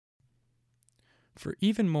For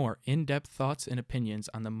even more in-depth thoughts and opinions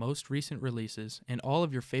on the most recent releases and all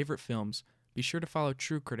of your favorite films, be sure to follow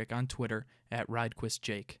True Critic on Twitter at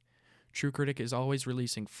RideQuestJake. True Critic is always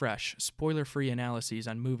releasing fresh, spoiler-free analyses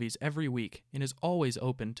on movies every week and is always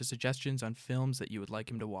open to suggestions on films that you would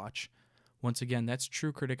like him to watch. Once again, that's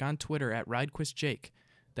True Critic on Twitter at RideQuestJake.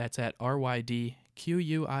 That's at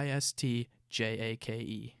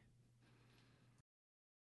RYDQUISTJAKE.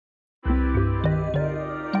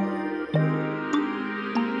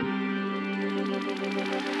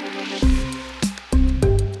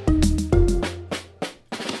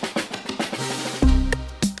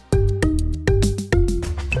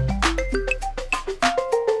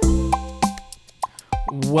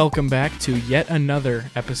 Welcome back to yet another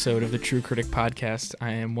episode of the True Critic Podcast.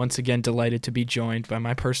 I am once again delighted to be joined by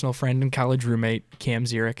my personal friend and college roommate, Cam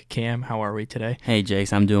Zurich. Cam, how are we today? Hey,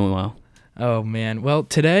 Jakes, I'm doing well. Oh, man. Well,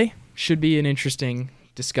 today should be an interesting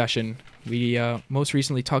discussion. We most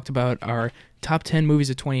recently talked about our top 10 movies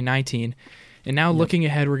of 2019, and now looking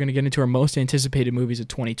ahead, we're going to get into our most anticipated movies of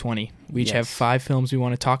 2020. We each have 5 films we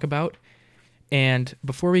want to talk about, and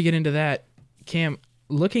before we get into that, Cam,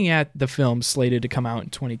 looking at the films slated to come out in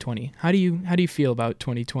 2020, how do you feel about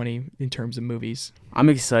 2020 in terms of movies? I'm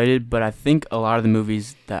excited, but I think a lot of the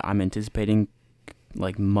movies that I'm anticipating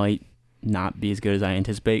might not be as good as I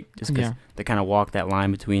anticipate, just because they kind of walk that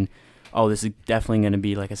line between, oh, this is definitely going to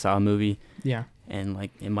be like a solid movie, and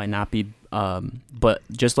it might not be. But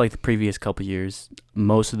just like the previous couple years,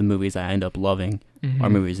 most of the movies I end up loving are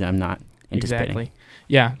movies that I'm not anticipating. Exactly.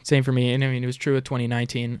 Yeah, same for me. And I mean, it was true with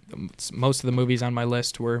 2019. Most of the movies on my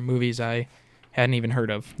list were movies I hadn't even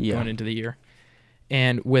heard of going into the year.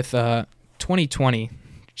 And with 2020,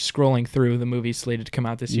 scrolling through the movies slated to come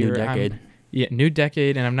out this year. New decade. New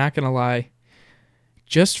decade. And I'm not going to lie,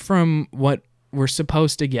 just from what we're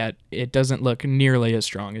supposed to get, it doesn't look nearly as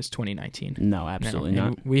strong as 2019. No, absolutely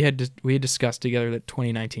not. We had discussed together that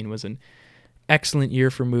 2019 was an excellent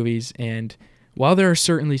year for movies, and while there are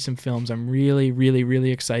certainly some films I'm really, really,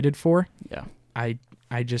 really excited for, I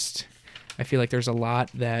feel like there's a lot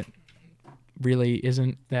that really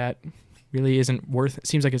isn't worth. It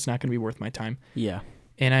seems like it's not going to be worth my time. Yeah.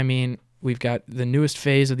 And I mean, we've got the newest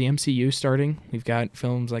phase of the MCU starting. We've got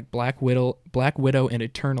films like Black Widow, and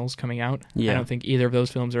Eternals coming out. Yeah. I don't think either of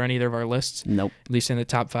those films are on either of our lists. Nope. At least in the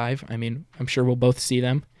top 5. I mean, I'm sure we'll both see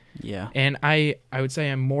them. Yeah. And I would say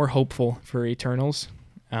I'm more hopeful for Eternals.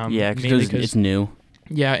 Because it's new.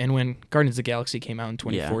 Yeah, and when Guardians of the Galaxy came out in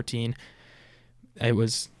 2014, it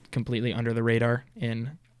was completely under the radar.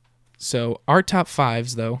 And so our top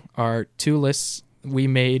 5s, though, are 2 lists we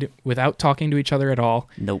made without talking to each other at all.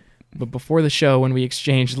 Nope. But before the show, when we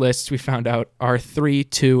exchanged lists, we found out our 3,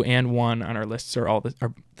 2, and 1 on our lists are all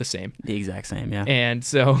the same. The exact same, yeah. And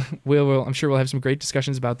so I'm sure we'll have some great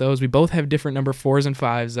discussions about those. We both have different number 4s and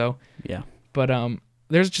 5s, though. Yeah. But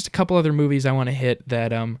there's just a couple other movies I want to hit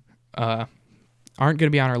that aren't going to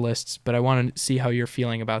be on our lists, but I want to see how you're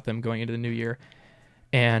feeling about them going into the new year.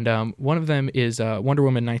 And one of them is Wonder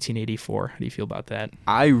Woman 1984. How do you feel about that?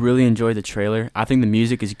 I really enjoyed the trailer. I think the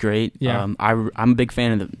music is great. Yeah. I'm a big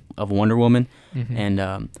fan of Wonder Woman,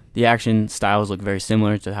 and the action styles look very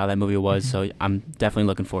similar to how that movie was, so I'm definitely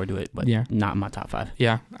looking forward to it, but not in my top 5.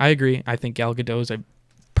 Yeah, I agree. I think Gal Gadot is a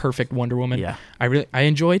perfect Wonder Woman. Yeah. I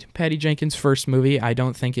enjoyed Patty Jenkins' first movie. I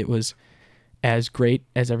don't think it was as great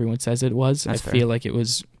as everyone says it was. That's fair. Feel like it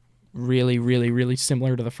was really, really, really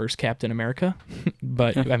similar to the first Captain America.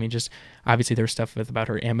 But I mean, just obviously there was stuff about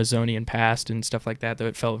her Amazonian past and stuff like that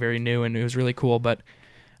it felt very new and it was really cool, but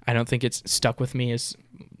I don't think it's stuck with me. It's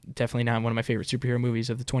definitely not one of my favorite superhero movies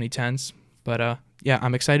of the 2010s. But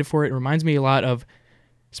I'm excited for it. It reminds me a lot of,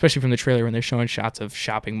 especially from the trailer when they're showing shots of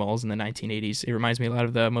shopping malls in the 1980s. It reminds me a lot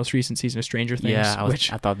of the most recent season of Stranger Things. Yeah,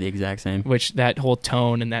 I thought the exact same. Which that whole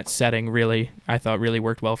tone and that setting I thought really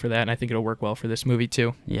worked well for that, and I think it'll work well for this movie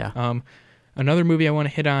too. Yeah. Another movie I want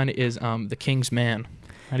to hit on is The King's Man.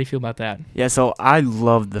 How do you feel about that? Yeah, so I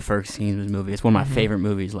loved the first Kingsman movie. It's one of my favorite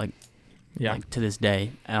movies, to this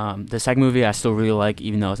day. The second movie I still really like,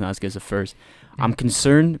 even though it's not as good as the first. I'm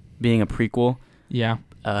concerned being a prequel. Yeah.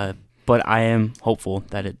 But I am hopeful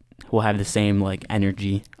that it will have the same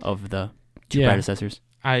energy of the 2 predecessors.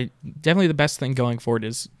 Definitely the best thing going forward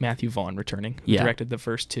is Matthew Vaughn returning. He directed the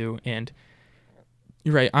first 2, and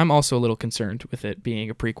you're right. I'm also a little concerned with it being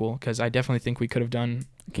a prequel because I definitely think we could have done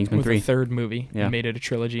Kingsman with 3. a third movie and made it a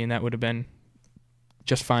trilogy, and that would have been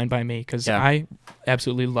just fine by me because I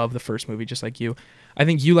absolutely love the first movie just like you. I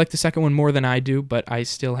think you like the second one more than I do, but I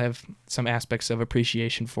still have some aspects of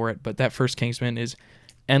appreciation for it. But that first Kingsman is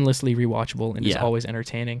endlessly rewatchable and is always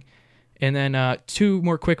entertaining. And then 2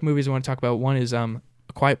 more quick movies I want to talk about. One is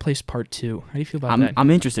A Quiet Place Part 2. How do you feel about that?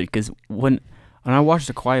 I'm interested because when I watched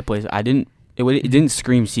A Quiet Place, it didn't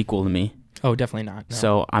scream sequel to me. Oh, definitely not. No.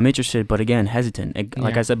 So I'm interested, but again, hesitant.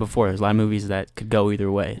 Like I said before, there's a lot of movies that could go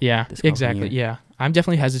either way. Yeah, exactly. Yeah, I'm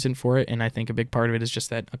definitely hesitant for it, and I think a big part of it is just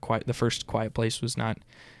that the first Quiet Place was not,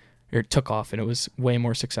 or it took off, and it was way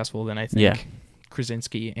more successful than I think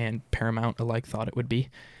Krasinski and Paramount alike thought it would be.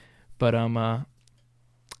 But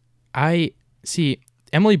I see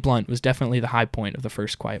Emily Blunt was definitely the high point of the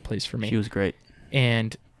first Quiet Place for me. She was great.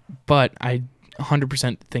 But I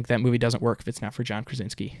 100% think that movie doesn't work if it's not for John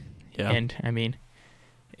Krasinski. Yeah. And I mean,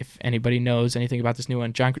 if anybody knows anything about this new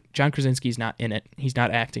one, John Krasinski's not in it. He's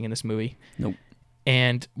not acting in this movie. Nope.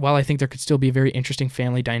 And while I think there could still be a very interesting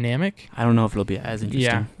family dynamic, I don't know if it'll be as interesting.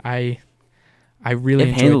 Yeah, I really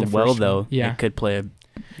enjoyed handled the first well one. though. Yeah, it could play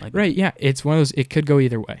right. Yeah, it's one of those. It could go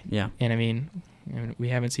either way. Yeah. And I mean, we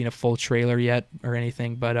haven't seen a full trailer yet or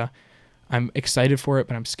anything, but I'm excited for it,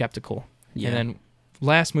 but I'm skeptical. Yeah. And then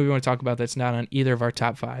last movie I want to talk about that's not on either of our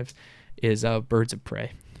top 5 is Birds of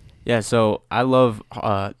Prey. Yeah, so I love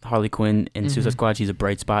Harley Quinn in Suicide Squad. She's a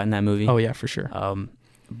bright spot in that movie. Oh yeah, for sure.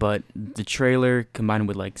 But the trailer combined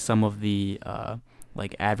with like some of the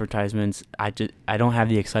like advertisements, I don't have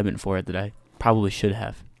the excitement for it that I probably should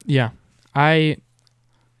have. Yeah,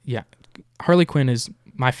 Harley Quinn is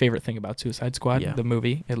my favorite thing about Suicide Squad, the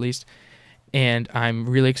movie at least, and I'm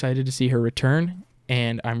really excited to see her return.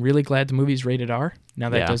 And I'm really glad the movie's rated R. Now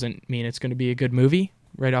that doesn't mean it's going to be a good movie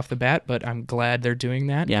right off the bat, but I'm glad they're doing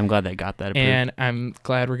that. Yeah, I'm glad they got that approved. And I'm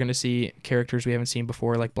glad we're going to see characters we haven't seen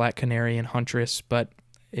before, like Black Canary and Huntress, but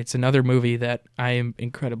it's another movie that I am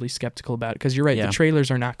incredibly skeptical about, because you're right, the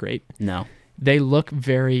trailers are not great. No. They look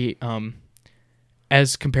very,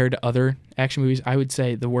 as compared to other action movies, I would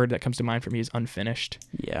say the word that comes to mind for me is unfinished.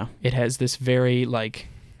 Yeah. It has this very,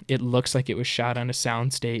 it looks like it was shot on a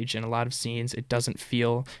soundstage in a lot of scenes. It doesn't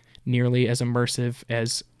feel nearly as immersive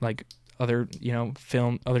as other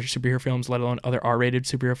superhero films, let alone other R-rated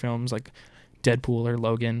superhero films like Deadpool or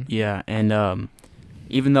Logan. Yeah, and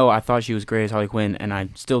even though I thought she was great as Harley Quinn, and I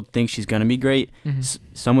still think she's gonna be great,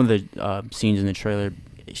 some of the scenes in the trailer,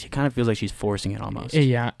 she kind of feels like she's forcing it almost.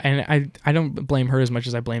 Yeah, and I don't blame her as much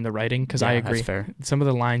as I blame the writing, because I agree. That's fair. Some of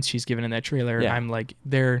the lines she's given in that trailer, I'm like,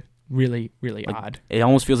 they're really, really odd. It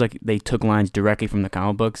almost feels like they took lines directly from the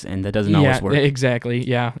comic books, and that doesn't always work. Exactly.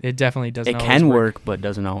 Yeah, it definitely doesn't always work. It can work, but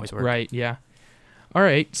doesn't always work. Right, yeah. All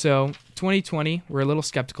right, so 2020, we're a little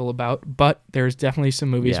skeptical about, but there's definitely some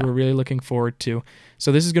movies we're really looking forward to.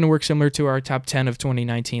 So this is going to work similar to our top 10 of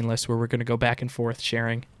 2019 list, where we're going to go back and forth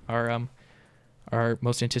sharing our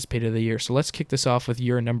most anticipated of the year. So let's kick this off with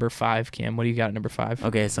your number 5, Cam. What do you got at number 5?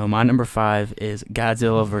 Okay, so my number 5 is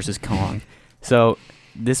Godzilla vs. Kong. So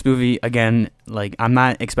this movie, again, I'm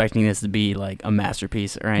not expecting this to be a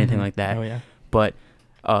masterpiece or anything like that. Oh, yeah. But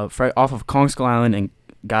off of Kong Skull Island and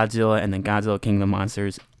Godzilla and then Godzilla King of the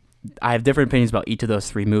Monsters, I have different opinions about each of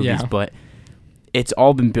those 3 movies, but it's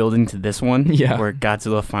all been building to this one where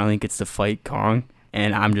Godzilla finally gets to fight Kong,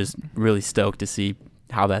 and I'm just really stoked to see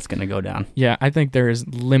how that's going to go down. Yeah, I think there is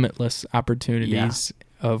limitless opportunities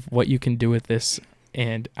of what you can do with this,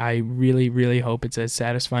 and I really, really hope it's as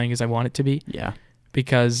satisfying as I want it to be. Yeah.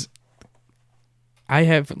 Because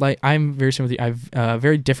I'm very similar with you. I have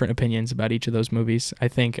very different opinions about each of those movies. I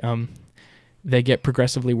think they get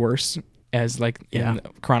progressively worse as in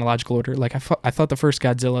chronological order. I thought the first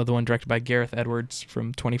Godzilla, the one directed by Gareth Edwards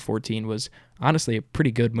from 2014, was honestly a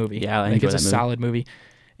pretty good movie. Yeah, I enjoyed that movie. Solid movie.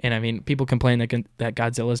 And I mean, people complain that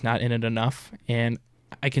Godzilla's not in it enough, and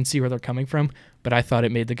I can see where they're coming from, but I thought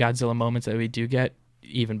it made the Godzilla moments that we do get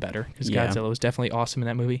even better, because Godzilla was definitely awesome in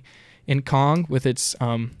that movie. In Kong, with its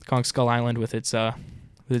Kong Skull Island, with it's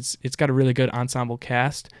got a really good ensemble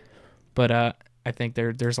cast, but I think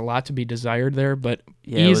there's a lot to be desired there. But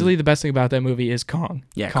easily the best thing about that movie is Kong.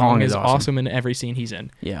 Yeah, Kong is awesome in every scene he's in.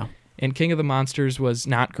 Yeah. And King of the Monsters was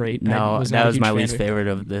not great. No, that was my least favorite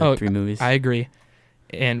of the 3 movies. I agree.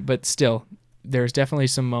 But still, there's definitely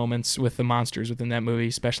some moments with the monsters within that movie,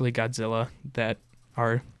 especially Godzilla, that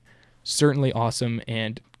are certainly awesome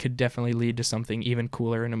and could definitely lead to something even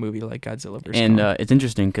cooler in a movie like Godzilla vs. And Kong. It's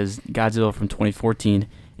interesting because Godzilla from 2014,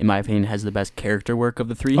 in my opinion, has the best character work of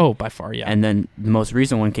the 3. Oh, by far, yeah. And then the most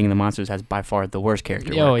recent one, King of the Monsters, has by far the worst character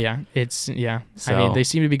work. Oh, yeah. So, I mean, they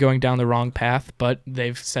seem to be going down the wrong path, but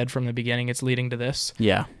they've said from the beginning it's leading to this.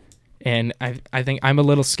 Yeah. And I think I'm a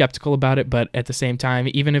little skeptical about it, but at the same time,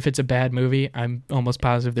 even if it's a bad movie, I'm almost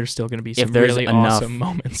positive there's still going to be some really awesome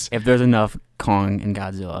moments. If there's enough Kong and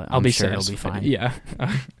Godzilla, I'm sure it'll be fine. Yeah.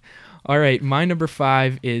 All right, my number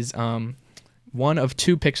 5 is one of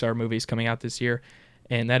 2 Pixar movies coming out this year,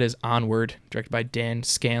 and that is Onward, directed by Dan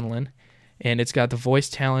Scanlon. and it's got the voice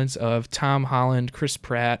talents of Tom Holland, Chris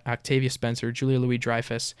Pratt, Octavia Spencer, Julia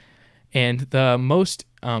Louis-Dreyfus. And the most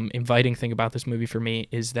inviting thing about this movie for me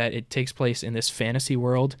is that it takes place in this fantasy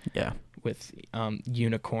world with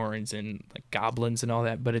unicorns and like goblins and all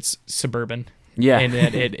that, but it's suburban. Yeah. And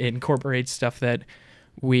it incorporates stuff that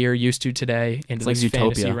we are used to today into this like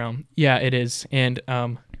fantasy realm. Yeah, it is. And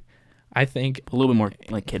I think a little bit more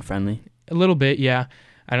like kid friendly. A little bit, yeah.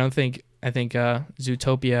 I think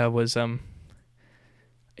Zootopia was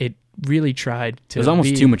it really tried to. It was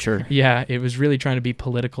almost too mature. Yeah, it was really trying to be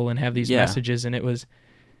political and have these messages, and it was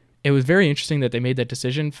very interesting that they made that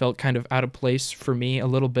decision. Felt kind of out of place for me a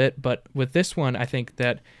little bit, but with this one, I think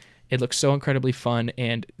that it looks so incredibly fun,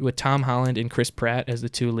 and with Tom Holland and Chris Pratt as the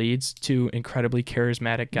two leads, two incredibly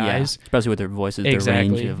charismatic guys. Yeah, especially with their voices, their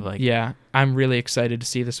range of like. Yeah, I'm really excited to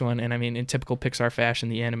see this one, and I mean, in typical Pixar fashion,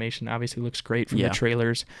 the animation obviously looks great from the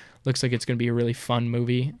trailers. Looks like it's going to be a really fun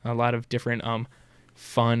movie. A lot of different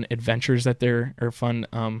fun adventures fun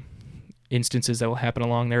instances that will happen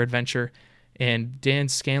along their adventure. And Dan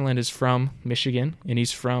Scanlon is from Michigan, and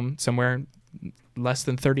he's from somewhere less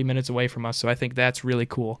than 30 minutes away from us, so I think that's really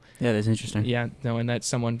cool. Yeah, that's interesting. Yeah, knowing that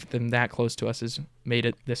someone that close to us has made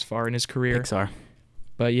it this far in his career. Pixar.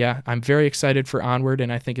 But yeah, I'm very excited for Onward,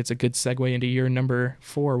 and I think it's a good segue into your number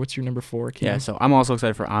 4. What's your number 4, Kim? Yeah, so I'm also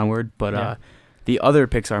excited for Onward, but the other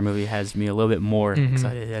Pixar movie has me a little bit more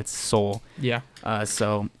excited. That's Soul. Yeah.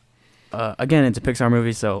 Again, it's a Pixar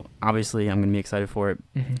movie, so obviously I'm going to be excited for it.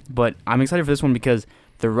 But I'm excited for this one because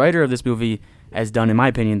the writer of this movie has done, in my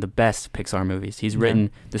opinion, the best Pixar movies. He's written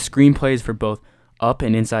the screenplays for both Up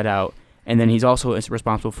and Inside Out, and then he's also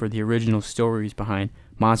responsible for the original stories behind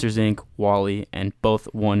Monsters, Inc., WALL-E, and both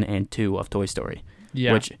 1 and 2 of Toy Story,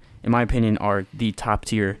 which, in my opinion, are the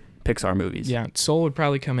top-tier Pixar movies. Yeah, Soul would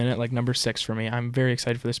probably come in at like number 6 for me. I'm very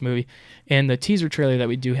excited for this movie, and the teaser trailer that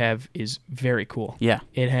we do have is very cool. Yeah,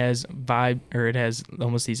 it has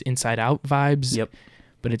almost these Inside Out vibes. Yep,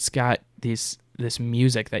 but it's got this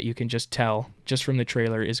music that you can just tell just from the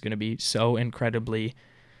trailer is going to be so incredibly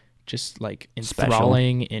just like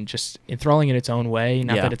enthralling and just enthralling in its own way.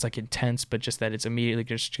 Not that it's like intense, but just that it's immediately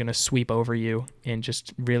just going to sweep over you and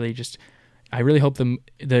just really just. I really hope the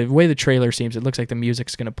way the trailer seems, it looks like the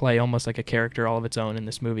music's going to play almost like a character all of its own in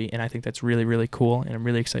this movie, and I think that's really, really cool, and I'm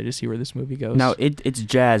really excited to see where this movie goes. Now, it's a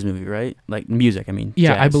jazz movie, right? Like music, I mean.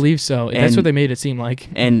 Yeah, jazz. I believe so. And that's what they made it seem like.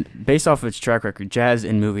 And based off of its track record, jazz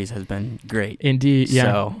in movies has been great. Indeed, yeah.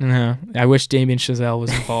 So. I wish Damien Chazelle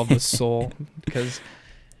was involved with Soul, because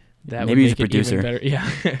that maybe would make it even better.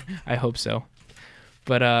 Yeah, I hope so.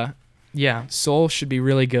 But, yeah, Soul should be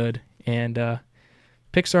really good, and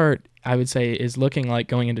Pixar, I would say, is looking like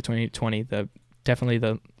going into 2020 definitely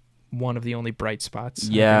the one of the only bright spots.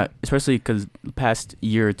 Yeah, especially because the past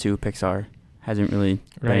year or two, Pixar hasn't really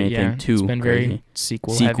done anything too it's been crazy. Very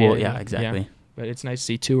sequel heavy. Yeah, exactly. Yeah. But it's nice to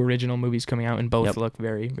see 2 original movies coming out, and both look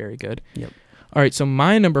very, very good. Yep. All right, so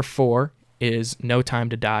my number 4 is No Time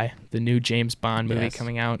to Die, the new James Bond movie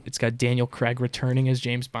coming out. It's got Daniel Craig returning as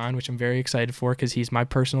James Bond, which I'm very excited for because he's my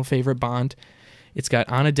personal favorite Bond. It's got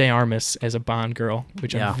Ana de Armas as a Bond girl,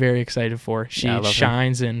 which I'm very excited for. She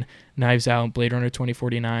shines in Knives Out, Blade Runner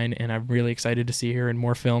 2049, and I'm really excited to see her in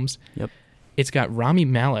more films. Yep. It's got Rami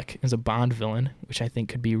Malek as a Bond villain, which I think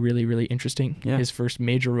could be really, really interesting. Yeah. His first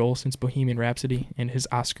major role since Bohemian Rhapsody and his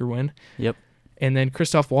Oscar win. Yep. And then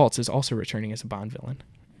Christoph Waltz is also returning as a Bond villain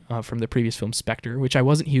from the previous film Spectre, which I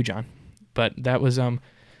wasn't huge on. But that was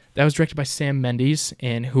directed by Sam Mendes,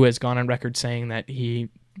 and who has gone on record saying that he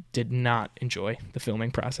did not enjoy the filming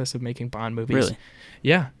process of making Bond movies. Really?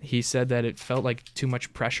 Yeah. He said that it felt like too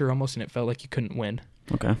much pressure almost, and it felt like you couldn't win.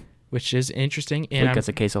 Okay. Which is interesting. I think that's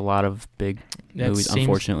the case of a lot of big movies,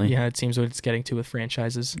 unfortunately. Yeah, it seems what it's getting to with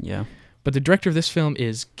franchises. Yeah. But the director of this film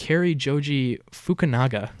is Cary Joji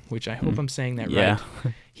Fukunaga, which I hope I'm saying that right.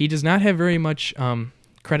 He does not have very much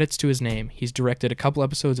credits to his name. He's directed a couple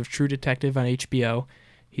episodes of True Detective on HBO.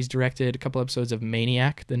 He's directed a couple episodes of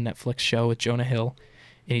Maniac, the Netflix show with Jonah Hill.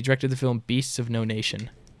 And he directed the film Beasts of No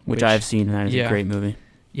Nation. Which I've seen, and that is a great movie.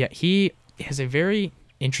 Yeah, he has a very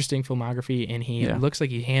interesting filmography, and he looks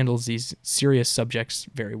like he handles these serious subjects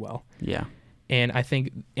very well. Yeah. And I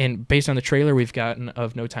think, and based on the trailer we've gotten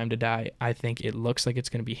of No Time to Die, I think it looks like it's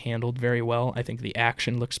going to be handled very well. I think the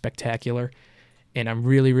action looks spectacular. And I'm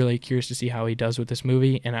really, really curious to see how he does with this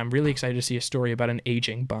movie. And I'm really excited to see a story about an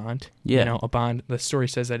aging Bond. Yeah. You know, a Bond, the story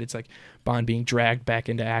says that it's like Bond being dragged back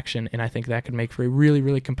into action. And I think that could make for a really,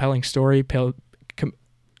 really compelling story paired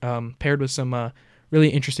with some really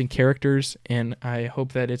interesting characters. And I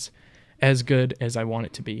hope that it's as good as I want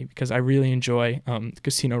it to be, because I really enjoy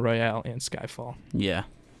Casino Royale and Skyfall. Yeah.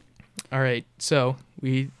 All right. So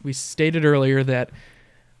we stated earlier that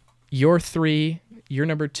your 3, your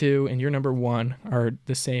number 2, and your number 1 are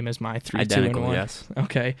the same as my 3, Identical, 2, and 1. Yes.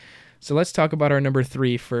 Okay. So let's talk about our number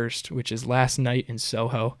 3 first, which is Last Night in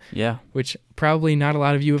Soho. Yeah. Which probably not a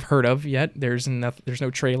lot of you have heard of yet. There's no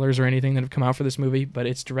trailers or anything that have come out for this movie, but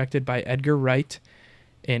it's directed by Edgar Wright,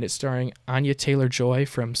 and it's starring Anya Taylor-Joy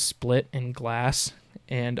from Split and Glass,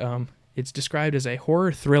 and it's described as a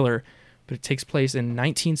horror thriller, but it takes place in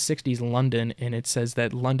 1960s London, and it says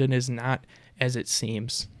that London is not as it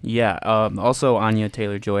seems. Yeah. Also, Anya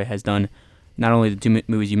Taylor-Joy has done not only the 2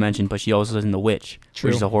 movies you mentioned, but she also is in The Witch,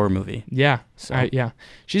 which is a horror movie. Yeah. So. Yeah.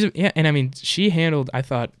 And I mean, she handled, I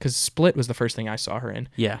thought, because Split was the first thing I saw her in.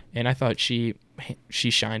 Yeah. And I thought she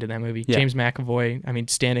shined in that movie. Yeah. James McAvoy, I mean,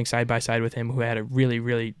 standing side by side with him, who had a really,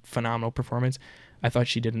 really phenomenal performance. I thought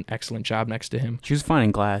she did an excellent job next to him. She was fine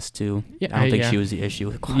in Glass, too. Yeah, I don't think she was the issue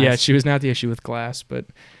with Glass. Yeah, she was not the issue with Glass, but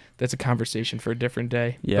that's a conversation for a different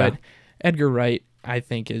day. Yeah. But Edgar Wright, I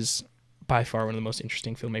think, is by far one of the most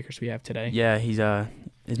interesting filmmakers we have today. Yeah, he's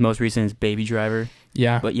his most recent is Baby Driver.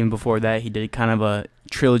 Yeah. But even before that, he did kind of a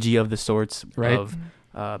trilogy of the sorts of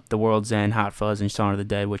The World's End, Hot Fuzz, and Shaun of the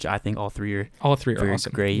Dead, which I think all three are very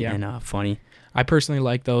awesome. great Yeah. and funny. I personally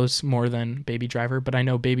like those more than Baby Driver, but I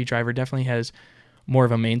know Baby Driver definitely has more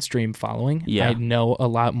of a mainstream following. Yeah. I know a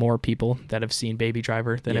lot more people that have seen Baby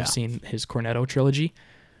Driver that have seen his Cornetto trilogy.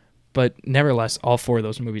 But nevertheless, all 4 of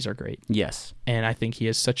those movies are great. Yes. And I think he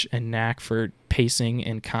has such a knack for pacing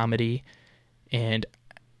and comedy and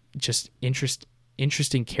just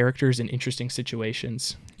interesting characters and interesting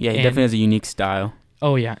situations. Yeah, he definitely has a unique style.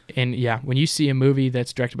 Oh, yeah. And yeah, when you see a movie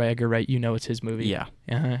that's directed by Edgar Wright, you know it's his movie. Yeah.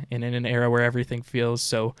 And in an era where everything feels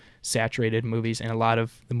so saturated, movies, and a lot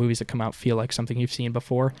of the movies that come out feel like something you've seen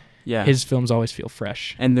before, Yeah. his films always feel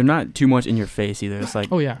fresh. And they're not too much in your face either. It's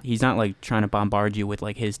like, oh, yeah. He's not like trying to bombard you with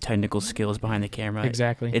like his technical skills behind the camera.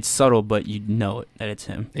 Exactly. It's subtle, but you know that it's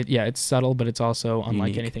him. It's subtle, but it's also unlike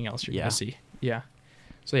Unique. anything else you're going to see. Yeah.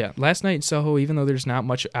 So yeah, Last Night in Soho, even though there's not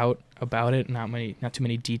much out about it, not too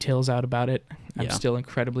many details out about it, I'm still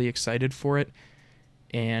incredibly excited for it.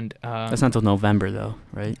 And that's not until November though,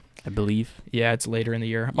 right? I believe. Yeah, it's later in the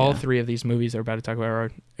year. Yeah. All 3 of these movies are about to talk about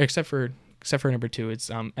are, except for number 2,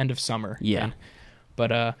 it's end of summer. Yeah.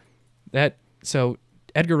 But so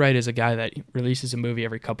Edgar Wright is a guy that releases a movie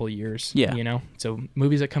every couple of years. Yeah. You know, so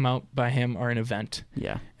movies that come out by him are an event.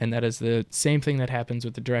 Yeah. And that is the same thing that happens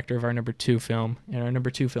with the director of our number 2 film. And our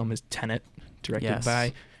number 2 film is Tenet, directed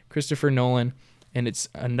by Christopher Nolan. And it's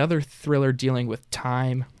another thriller dealing with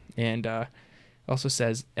time and also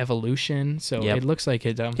says evolution. So it looks like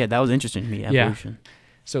it. Yeah, that was interesting to me, evolution. Yeah.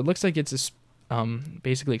 So it looks like it's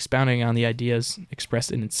basically expounding on the ideas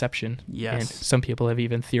expressed in Inception. Yes. And some people have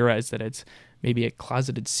even theorized that it's maybe a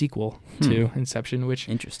closeted sequel to Inception, which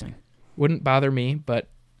interesting wouldn't bother me, but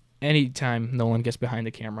anytime Nolan gets behind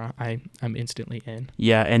the camera, I'm instantly in.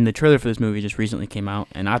 Yeah, and the trailer for this movie just recently came out,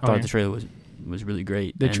 and I thought the trailer was really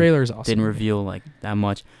great. The trailer is awesome. Didn't reveal like that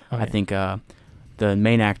much. I think the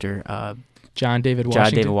main actor, John David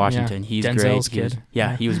Washington. Yeah. He's Denzel's great.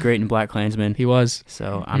 kid. He was great in BlacKkKlansman. He was.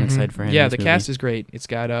 So I'm excited for him. Yeah, the cast is great. It's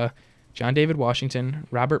got John David Washington,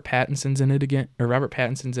 Robert Pattinson's in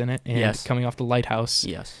it, and coming off The Lighthouse.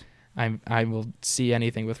 Yes. I will see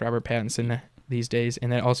anything with Robert Pattinson these days,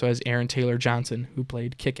 and that also has Aaron Taylor Johnson, who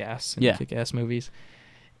played Kick-Ass in Kick-Ass movies.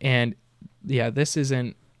 And yeah, this is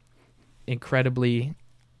an incredibly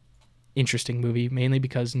interesting movie, mainly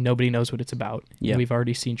because nobody knows what it's about. Yeah. We've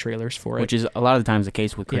already seen trailers for it. Which is a lot of the times the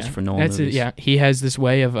case with Christopher Nolan movies. He has this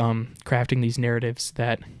way of crafting these narratives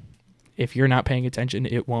that if you're not paying attention,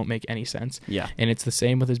 it won't make any sense. Yeah. And it's the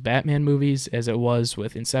same with his Batman movies as it was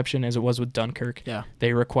with Inception, as it was with Dunkirk. Yeah.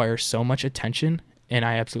 They require so much attention, and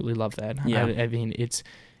I absolutely love that. Yeah. I mean,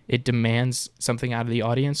 it demands something out of the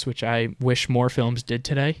audience, which I wish more films did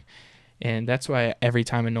today. And that's why every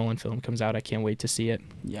time a Nolan film comes out, I can't wait to see it.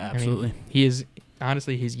 Yeah, absolutely. I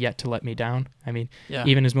mean, he's yet to let me down. I mean, yeah.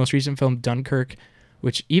 Even his most recent film, Dunkirk,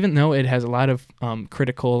 which even though it has a lot of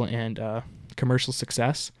critical and commercial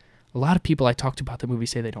success, a lot of people I talked about the movie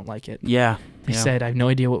say they don't like it. Yeah. They said, I have no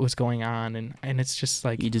idea what was going on. And it's just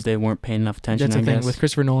like... They weren't paying enough attention, That's the thing. With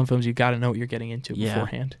Christopher Nolan films, you got to know what you're getting into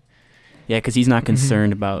beforehand. Yeah, because he's not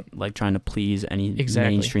concerned about like trying to please any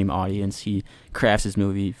mainstream audience. He crafts his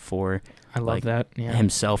movie for that. Yeah.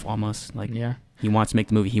 himself almost. He wants to make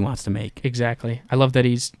the movie he wants to make. Exactly. I love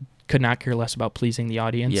that could not care less about pleasing the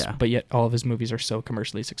audience, yeah. but yet all of his movies are so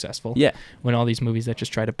commercially successful. Yeah. When all these movies that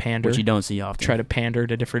just try to pander, which you don't see often, try to pander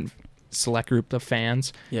to different select group of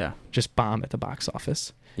fans, yeah, just bomb at the box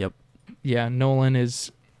office. Yep. Yeah, Nolan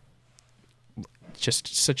is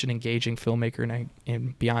just such an engaging filmmaker, and I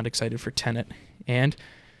am beyond excited for Tenet. And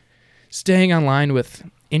staying on line with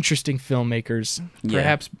interesting filmmakers,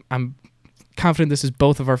 perhaps I'm confident this is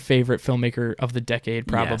both of our favorite filmmaker of the decade,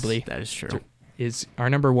 probably. Yes, that is true. Is our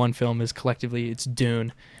number one film is collectively it's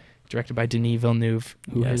Dune, directed by Denis Villeneuve,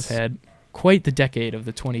 who has had quite the decade of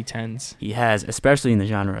the 2010s. He has, especially in the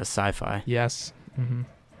genre of sci-fi. Yes. Mm-hmm.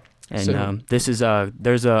 And this is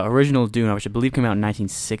there's a original Dune, which I believe came out in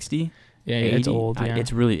 1960. Yeah, it's old. Yeah.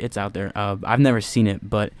 It's out there. I've never seen it,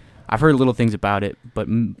 but I've heard little things about it. But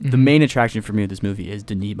the main attraction for me with this movie is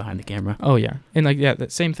Denis behind the camera. Oh yeah, and the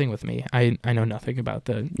same thing with me. I know nothing about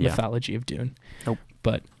the mythology of Dune. Nope.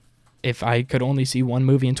 But if I could only see one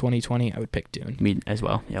movie in 2020, I would pick Dune. Me as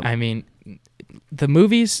well. Yep. I mean, the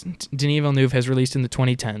movies Denis Villeneuve has released in the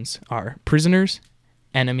 2010s are Prisoners,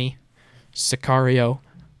 Enemy, Sicario,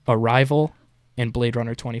 Arrival, and Blade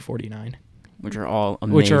Runner 2049. Which are all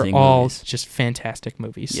amazing movies. Just fantastic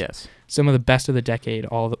movies. Yes. Some of the best of the decade,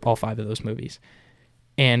 all 5 of those movies.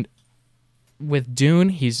 And with Dune,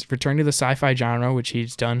 he's returned to the sci-fi genre, which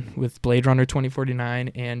he's done with Blade Runner 2049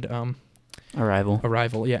 and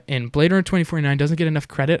Arrival, yeah. And Blade Runner 2049 doesn't get enough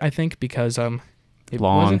credit, I think, because it's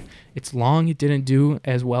long. It didn't do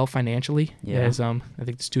as well financially as I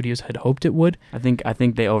think the studios had hoped it would. I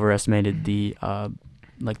think they overestimated the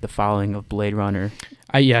the following of Blade Runner.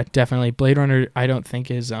 Yeah, definitely. Blade Runner, I don't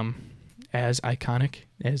think is as iconic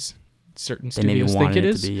as certain studios think it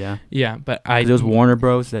is. To be, yeah, but those Warner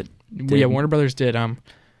Bros. That Warner Brothers did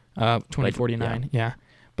 2049. Yeah,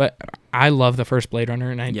 but I love the first Blade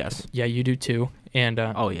Runner, and you do too. And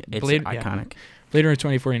it's iconic. Blade Runner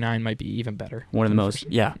 2049 might be even better. One of the most.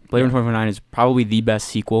 Blade Runner 2049 is probably the best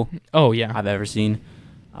sequel. Oh yeah, I've ever seen,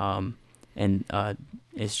 and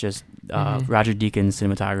it's just Roger Deakins'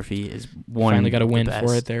 cinematography is one. Finally got a win best.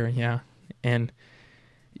 for it there, yeah, and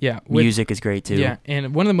music is great too. Yeah,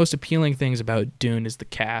 and one of the most appealing things about Dune is the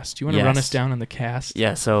cast. Do you want to run us down on the cast?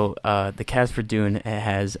 Yeah, so the cast for Dune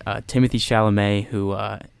has Timothée Chalamet, who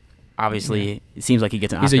obviously it seems like he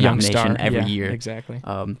gets an Oscar nomination every year. Exactly.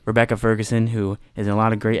 Rebecca Ferguson, who is in a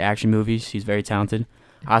lot of great action movies. She's very talented.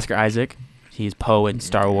 Oscar Isaac, he's Poe in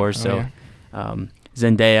Star Wars.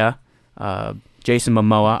 Zendaya. Jason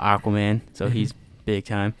Momoa, Aquaman, so he's big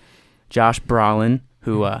time. Josh Brolin,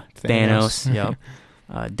 who Thanos.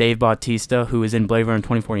 Yep. Dave Bautista, who is in Blade Runner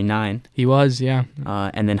 2049. He was, yeah.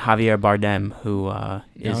 And then Javier Bardem, who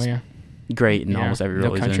is great in almost every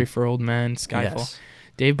role he's in. No Country for Old Men, Skyfall. Yes.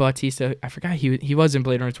 Dave Bautista, I forgot he was in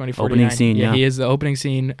Blade Runner 2049. Opening scene, yeah. He is the opening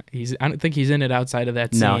scene. I don't think he's in it outside of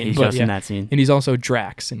that scene. No, he's just in that scene. And he's also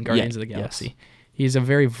Drax in Guardians of the Galaxy. Yes. He's a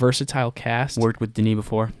very versatile cast. Worked with Denis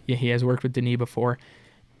before. Yeah, he has worked with Denis before.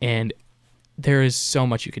 And there is so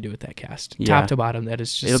much you could do with that cast. Top to bottom, that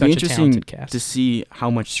is just such a talented cast. It'll be interesting to see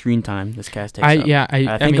how much screen time this cast takes up.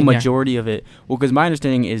 I think a majority of it... Well, because my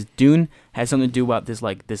understanding is Dune has something to do about this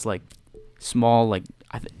small,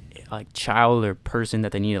 child or person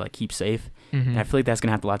that they need to, keep safe. Mm-hmm. And I feel like that's going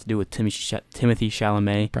to have a lot to do with Timothée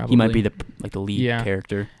Chalamet. Probably. He might be the lead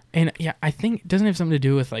character. And I think it doesn't have something to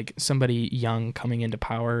do with somebody young coming into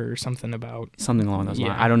power or something about something along those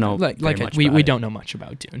lines. I don't know. We don't know much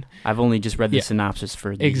about Dune. I've only just read the synopsis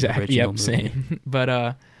for the original movie. Same.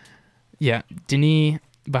 But Denis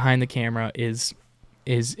behind the camera is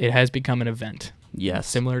it has become an event. Yes.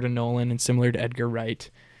 Similar to Nolan and similar to Edgar Wright,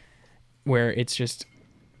 where it's just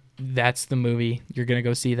that's the movie you're gonna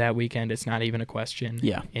go see that weekend. It's not even a question.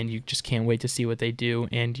 Yeah. And you just can't wait to see what they do,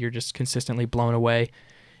 and you're just consistently blown away.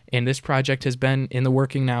 And this project has been in the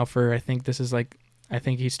working now for, I think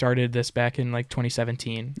he started this back in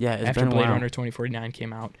 2017. Yeah, it's after been a Blade while. Runner 2049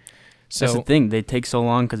 came out. So that's the thing; they take so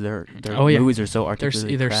long because their movies are so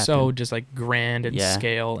articulately they're crafted. so just grand in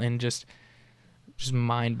scale and just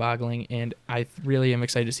mind-boggling. And I really am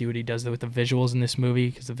excited to see what he does with the visuals in this movie,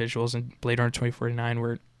 because the visuals in Blade Runner 2049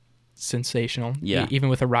 were sensational. Yeah, even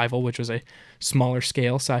with Arrival, which was a smaller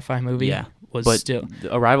scale sci-fi movie. Yeah, but still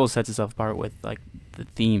Arrival sets itself apart with the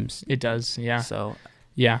themes. It does, yeah. So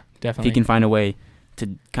yeah, definitely. If he can find a way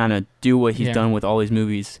to kind of do what he's done with all these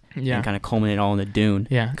movies and kind of culminate all into Dune,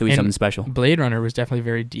 could be something special. Blade Runner was definitely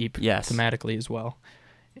very deep thematically as well.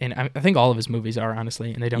 And I think all of his movies are,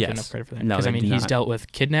 honestly, and they don't get enough credit for that. Because, he's dealt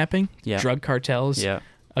with kidnapping, drug cartels,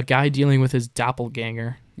 a guy dealing with his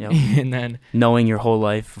doppelganger, and then... knowing your whole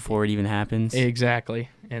life before it even happens. Exactly.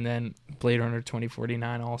 And then Blade Runner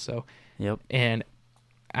 2049 also. Yep. And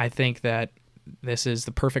I think that this is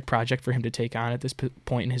the perfect project for him to take on at this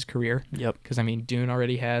point in his career. Yep. Because Dune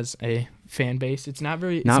already has a fan base. It's not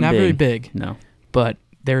very big. No. But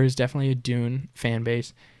there is definitely a Dune fan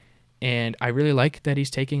base, and I really like that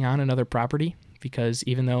he's taking on another property, because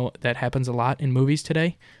even though that happens a lot in movies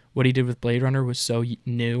today, what he did with Blade Runner was so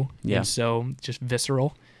new and so just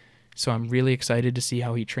visceral. So I'm really excited to see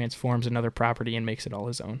how he transforms another property and makes it all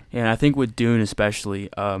his own. Yeah, and I think with Dune especially,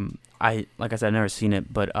 I've never seen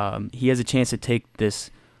it, but he has a chance to take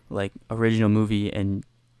this like original movie and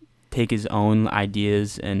take his own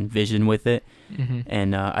ideas and vision with it. Mm-hmm.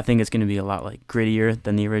 And I think it's going to be a lot like grittier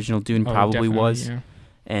than the original Dune probably was. Yeah.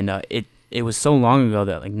 And it was so long ago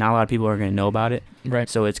that like not a lot of people are going to know about it. Right.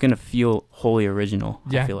 So it's going to feel wholly original,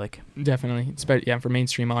 I feel like. Definitely. For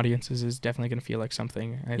mainstream audiences, it's definitely going to feel like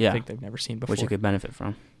something I think they've never seen before. Which you could benefit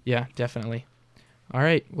from. Yeah, definitely. All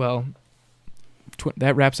right. Well,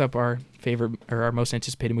 that wraps up our most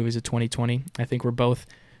anticipated movies of 2020. I think we're both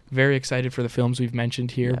very excited for the films we've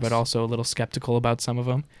mentioned here, but also a little skeptical about some of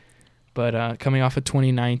them. But coming off of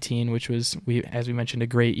 2019, which was, as we mentioned, a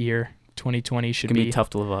great year, 2020 should be tough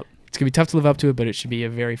to live up. It's going to be tough to live up to it, but it should be a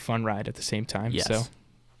very fun ride at the same time. Yes. So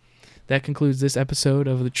that concludes this episode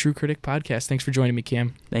of the True Critic Podcast. Thanks for joining me,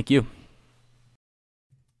 Cam. Thank you.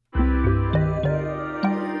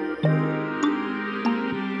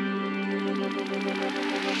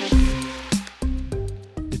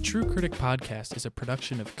 The True Critic Podcast is a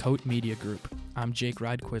production of Coat Media Group. I'm Jake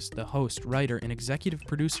Rydquist, the host, writer, and executive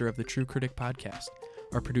producer of the True Critic Podcast.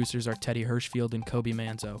 Our producers are Teddy Hirschfield and Kobe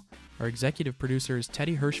Manzo. Our executive producer is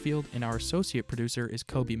Teddy Hirschfield, and our associate producer is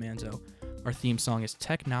Kobe Manzo. Our theme song is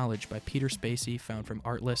Tech Knowledge by Peter Spacey, found from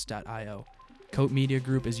artlist.io. Coat Media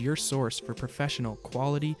Group is your source for professional,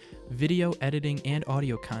 quality, video editing and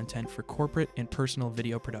audio content for corporate and personal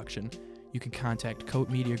video production. You can contact Coat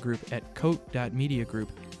Media Group at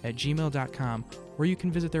coat.mediagroup@gmail.com, or you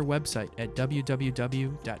can visit their website at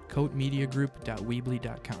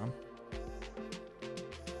www.coatmediagroup.weebly.com.